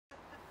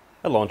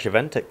A launch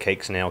event at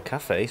Cakes and Ale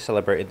Cafe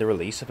celebrated the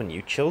release of a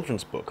new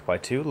children's book by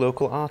two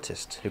local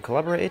artists who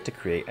collaborated to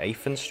create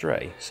Ape and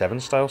Stray,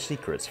 7 style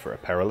secrets for a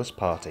perilous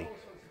party.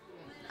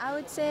 I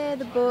would say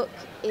the book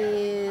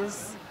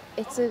it's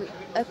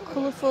a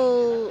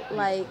colourful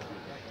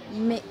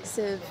mix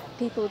of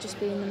people just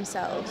being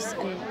themselves,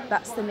 and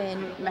that's the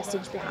main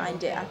message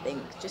behind it, I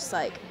think. Just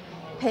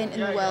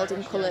painting the world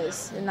in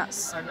colours, and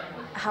that's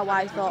how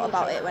I thought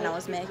about it when I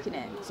was making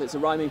it. So it's a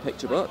rhyming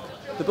picture book.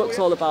 The book's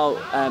all about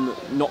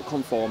not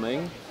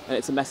conforming, and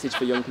it's a message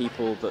for young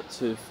people that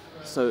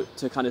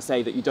to kind of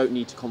say that you don't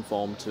need to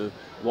conform to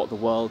what the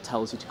world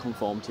tells you to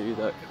conform to,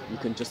 that you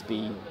can just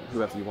be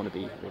whoever you want to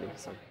be, really.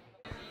 So.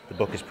 The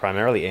book is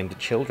primarily aimed at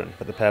children,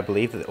 but the pair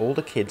believe that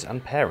older kids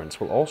and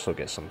parents will also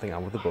get something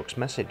out of the book's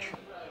message.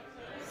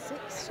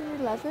 6 to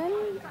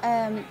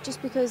 11,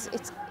 just because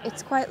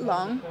it's quite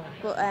long,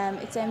 but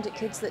it's aimed at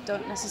kids that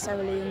don't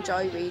necessarily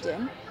enjoy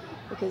reading,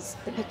 because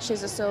the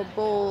pictures are so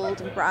bold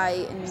and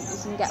bright and you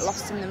can get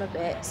lost in them a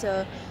bit.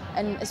 So,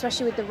 and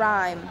especially with the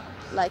rhyme,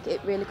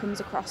 it really comes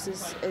across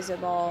as a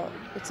more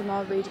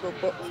readable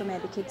book for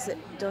maybe kids that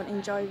don't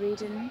enjoy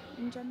reading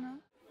in general.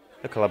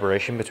 The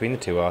collaboration between the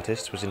two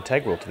artists was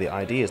integral to the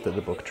ideas that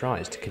the book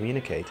tries to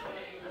communicate.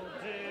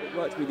 It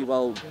worked really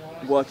well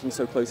working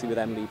so closely with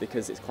Emily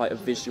because it's quite a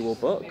visual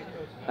book.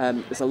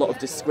 There's a lot of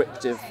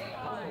descriptive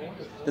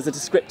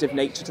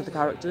nature to the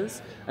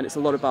characters, and it's a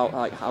lot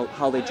about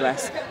how they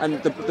dress,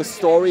 and the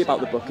story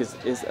about the book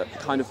is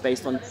kind of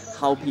based on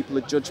how people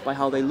are judged by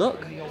how they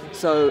look.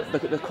 So the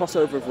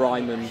crossover of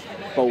rhyme and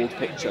bold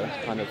picture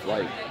kind of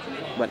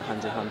went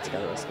hand in hand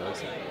together, I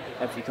suppose.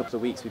 Every couple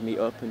of weeks we'd meet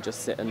up and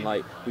just sit and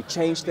we'd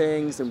change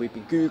things, and we'd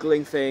be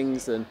Googling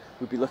things, and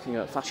we'd be looking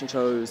at fashion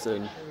shows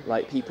and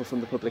people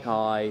from the public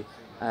eye,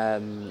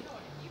 and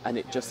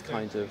it just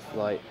kind of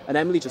and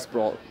Emily just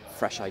brought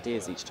fresh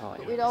ideas each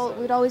time. We'd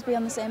always be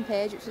on the same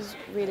page, which was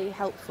really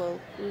helpful.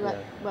 We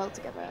worked well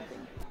together, I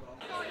think.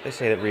 They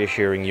say that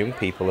reassuring young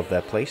people of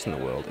their place in the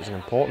world is an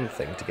important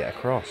thing to get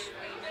across.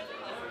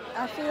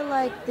 I feel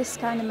like this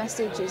kind of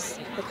message is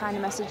the kind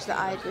of message that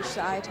I wish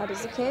that I'd had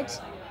as a kid.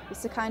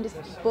 It's the kind of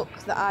book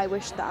that I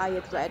wish that I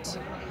had read,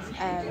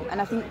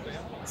 and I think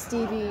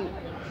Stevie,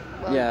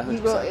 he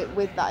wrote it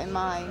with that in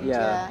mind.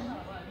 Yeah.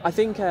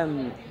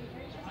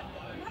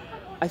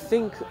 I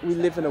think we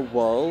live in a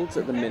world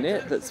at the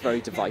minute that's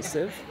very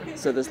divisive.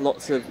 So there's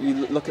lots of,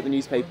 you look at the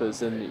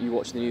newspapers and you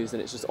watch the news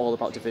and it's just all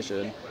about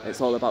division.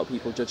 It's all about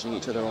people judging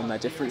each other on their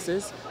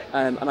differences.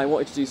 And I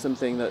wanted to do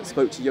something that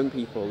spoke to young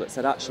people, that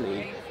said,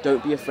 actually,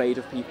 don't be afraid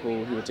of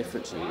people who are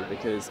different to you,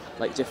 because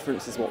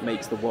difference is what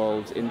makes the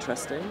world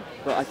interesting.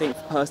 But I think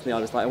personally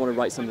I was I want to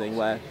write something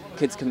where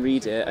kids can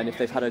read it, and if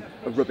they've had a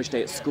rubbish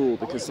day at school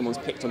because someone's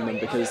picked on them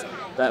because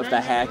of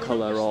their hair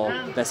colour or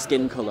their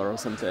skin colour or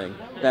something,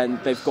 then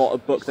they've got a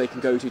book they can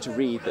go to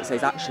read that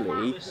says,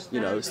 actually,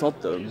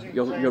 sod them,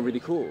 you're really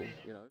cool.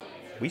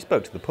 We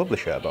spoke to the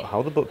publisher about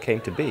how the book came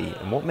to be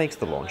and what makes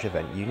the launch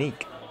event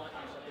unique.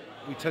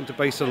 We tend to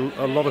base a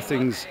lot of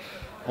things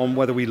on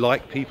whether we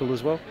like people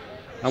as well,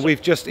 and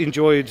we've just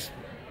enjoyed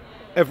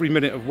every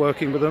minute of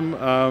working with them.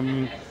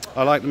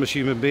 I like them as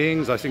human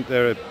beings. I think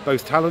they're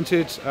both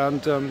talented,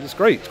 and it's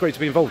great. It's great to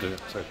be involved in it.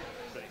 So,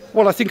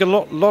 well, I think a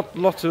lot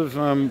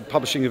of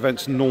publishing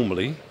events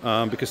normally,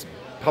 because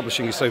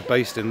publishing is so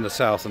based in the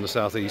south and the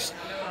southeast,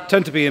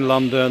 tend to be in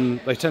London.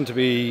 They tend to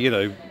be,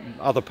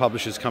 other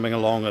publishers coming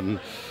along and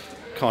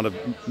kind of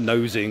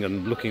nosing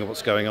and looking at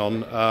what's going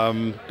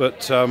on.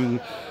 But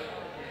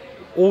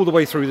all the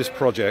way through this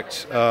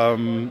project,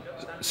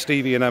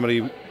 Stevie and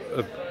Emily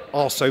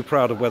are so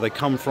proud of where they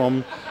come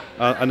from,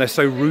 and they're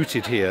so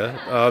rooted here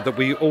that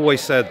we always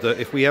said that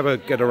if we ever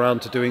get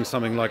around to doing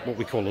something like what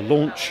we call a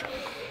launch,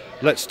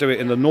 let's do it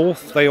in the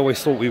north. They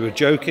always thought we were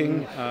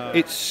joking.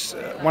 It's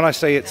when I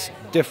say it's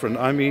different,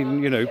 I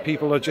mean,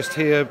 people are just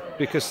here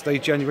because they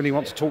genuinely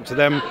want to talk to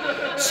them,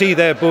 see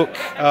their book,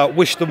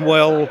 wish them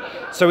well.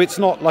 So it's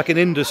not like an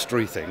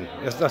industry thing.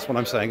 That's what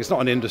I'm saying. It's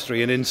not an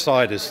industry, an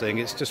insiders thing.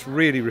 It's just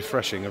really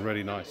refreshing and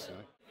really nice.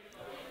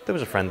 There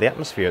was a friendly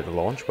atmosphere at the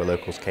launch where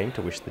locals came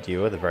to wish the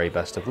duo the very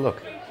best of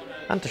luck,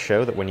 and to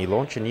show that when you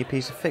launch a new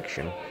piece of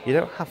fiction, you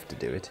don't have to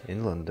do it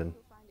in London.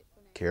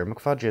 Ciara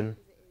McFadgen,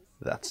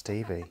 That's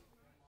TV.